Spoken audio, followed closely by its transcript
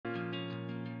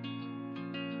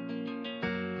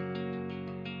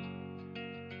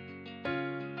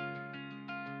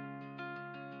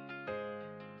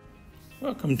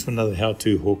Welcome to another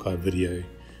how-to HawkEye video.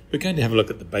 We're going to have a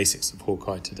look at the basics of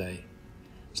HawkEye today.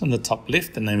 So on the top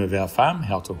left, the name of our farm,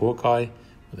 How to HawkEye,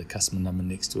 with a customer number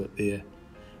next to it there.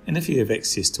 And if you have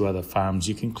access to other farms,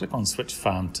 you can click on Switch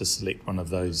Farm to select one of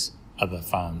those other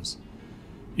farms.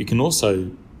 You can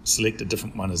also select a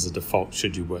different one as a default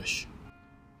should you wish.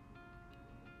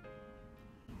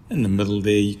 In the middle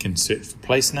there, you can search for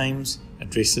place names,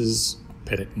 addresses,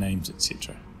 paddock names,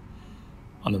 etc.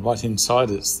 On the right hand side,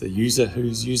 it's the user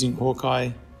who's using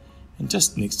HawkEye, and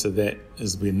just next to that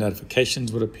is where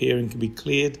notifications would appear and can be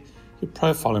cleared, your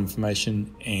profile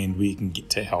information, and where you can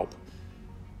get to help.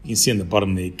 You can see on the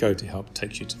bottom there, Go to Help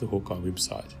takes you to the HawkEye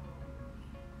website.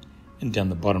 And down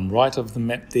the bottom right of the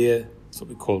map there, it's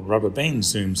what we call rubber band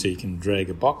zoom, so you can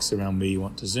drag a box around where you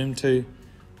want to zoom to,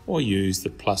 or use the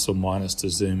plus or minus to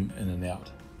zoom in and out.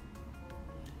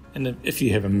 And if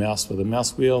you have a mouse with a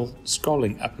mouse wheel,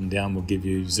 scrolling up and down will give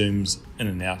you zooms in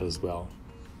and out as well.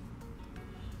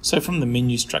 So from the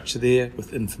menu structure there,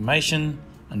 with information,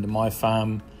 under My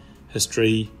Farm,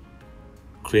 History,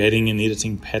 creating and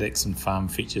editing paddocks and farm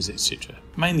features, etc.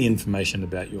 Mainly information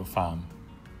about your farm.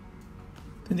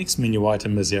 The next menu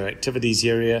item is our Activities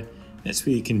area. That's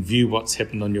where you can view what's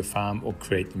happened on your farm or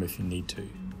create them if you need to.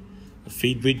 A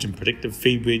feed wedge and predictive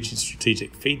feed wedge and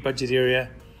strategic feed budget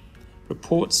area.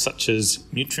 Reports such as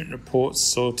nutrient reports,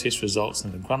 soil test results,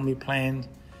 and agronomy plan,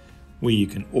 where you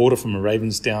can order from a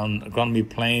Ravensdown agronomy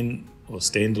plan or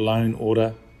standalone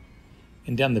order.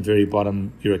 And down the very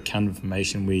bottom, your account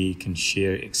information where you can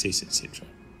share, access, etc.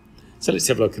 So let's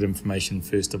have a look at information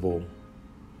first of all.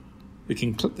 We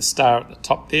can click the star at the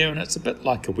top there, and it's a bit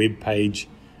like a web page.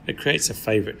 It creates a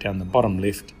favourite down the bottom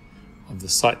left of the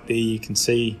site there. You can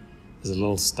see there's a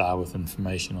little star with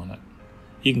information on it.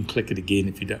 You can click it again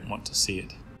if you don't want to see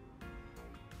it.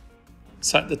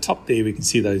 So at the top there we can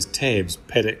see those tabs,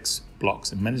 paddocks,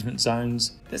 blocks and management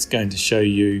zones. That's going to show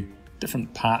you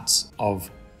different parts of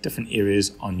different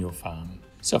areas on your farm.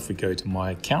 So if we go to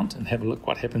My Account and have a look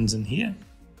what happens in here,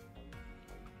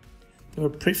 there are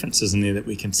preferences in there that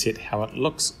we can set how it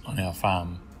looks on our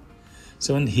farm.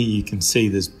 So in here you can see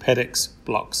there's paddocks,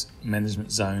 blocks,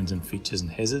 management zones and features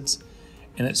and hazards,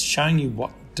 and it's showing you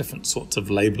what different sorts of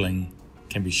labelling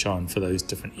can be shown for those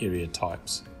different area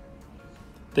types.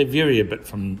 They vary a bit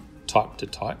from type to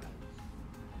type.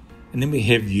 And then we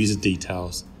have user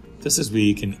details. This is where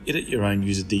you can edit your own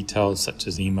user details such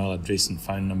as email address and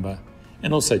phone number,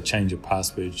 and also change your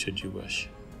password should you wish.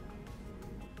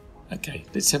 Okay,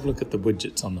 let's have a look at the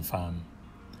widgets on the farm.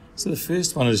 So the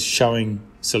first one is showing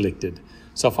selected.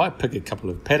 So if I pick a couple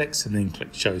of paddocks and then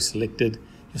click show selected,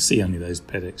 you'll see only those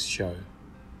paddocks show.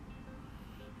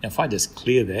 Now if I just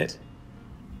clear that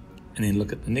and then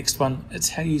look at the next one,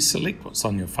 it's how you select what's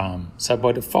on your farm. So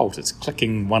by default it's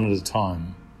clicking one at a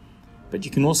time, but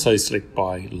you can also select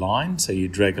by line, so you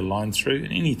drag a line through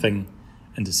and anything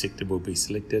intersected will be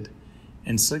selected,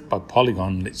 and select by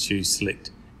polygon lets you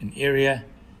select an area,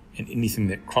 and anything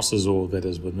that crosses or that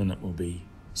is within it will be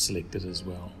selected as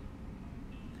well.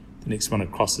 The next one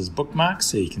across is bookmarks,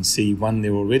 so you can see one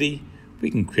there already.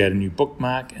 We can create a new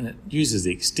bookmark, and it uses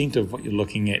the extent of what you're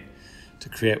looking at to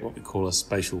create what we call a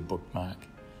spatial bookmark.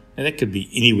 Now that could be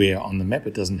anywhere on the map,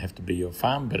 it doesn't have to be your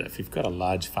farm, but if you've got a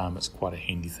large farm it's quite a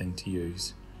handy thing to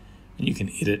use. And you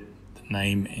can edit the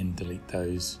name and delete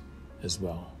those as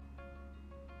well.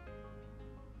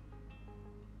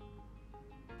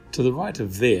 To the right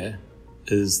of there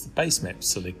is the base map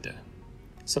selector.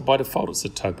 So by default it's a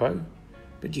topo,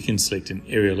 but you can select an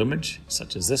aerial image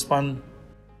such as this one.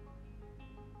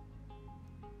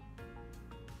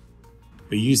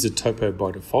 We use the topo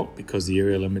by default because the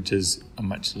aerial images are a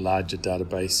much larger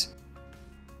database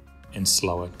and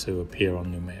slower to appear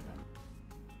on your map.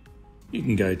 You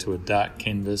can go to a dark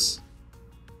canvas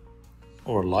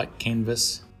or a light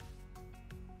canvas,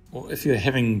 or if you're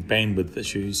having bandwidth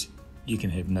issues, you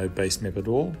can have no base map at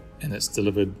all and it's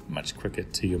delivered much quicker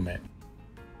to your map.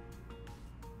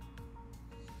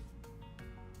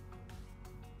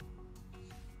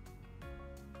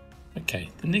 Okay,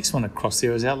 the next one across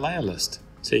there is our layer list.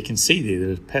 So you can see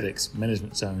there's paddocks,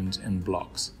 management zones and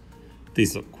blocks.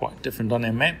 These look quite different on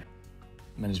our map.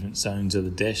 Management zones are the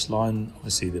dashed line,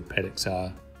 obviously the paddocks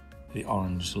are the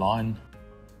orange line.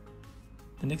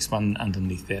 The next one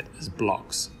underneath that is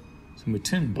blocks. So when we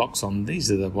turn blocks on,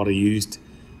 these are what are used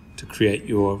to create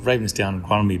your Ravensdown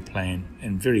agronomy plan,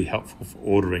 and very helpful for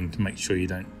ordering to make sure you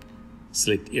don't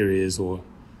select areas or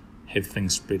have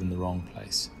things spread in the wrong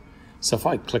place. So if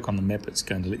I click on the map, it's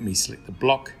going to let me select the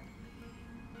block,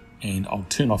 and I'll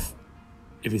turn off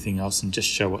everything else and just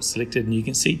show what's selected, and you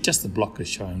can see just the block is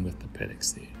showing with the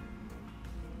paddocks there.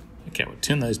 Okay, we'll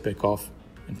turn those back off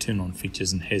and turn on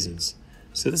features and hazards.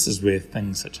 So this is where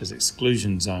things such as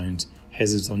exclusion zones,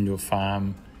 hazards on your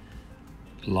farm,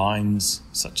 lines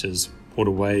such as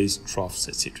waterways, troughs,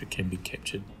 etc. can be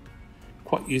captured.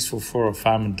 Quite useful for a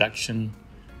farm induction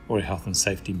or a health and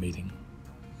safety meeting.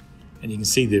 And you can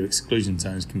see their exclusion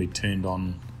zones can be turned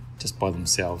on just by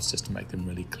themselves, just to make them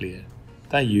really clear.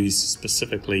 They're used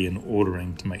specifically in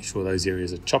ordering to make sure those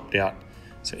areas are chopped out,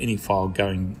 so any file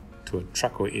going to a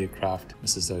truck or aircraft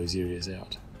misses those areas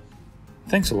out.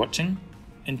 Thanks for watching,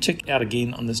 and check out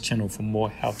again on this channel for more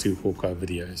how-to HawkEye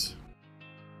videos.